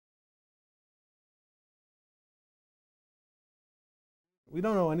We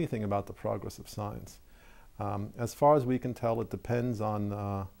don't know anything about the progress of science. As far as we can tell, it depends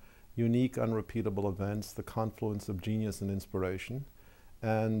on unique, unrepeatable events, the confluence of genius and inspiration.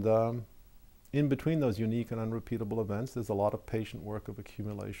 And in between those unique and unrepeatable events, there's a lot of patient work of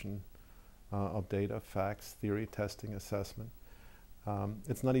accumulation of data, facts, theory, testing, assessment.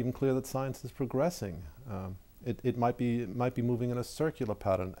 It's not even clear that science is progressing. It might be moving in a circular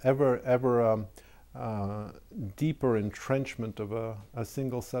pattern, ever deeper entrenchment of a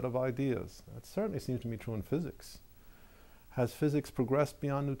single set of ideas. That certainly seems to be true in physics. Has physics progressed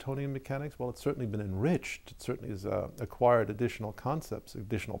beyond Newtonian mechanics? Well, it's certainly been enriched. It certainly has acquired additional concepts,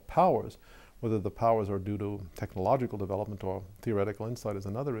 additional powers. Whether the powers are due to technological development or theoretical insight is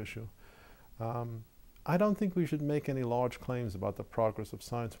another issue. I don't think we should make any large claims about the progress of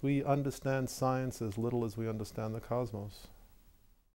science. We understand science as little as we understand the cosmos.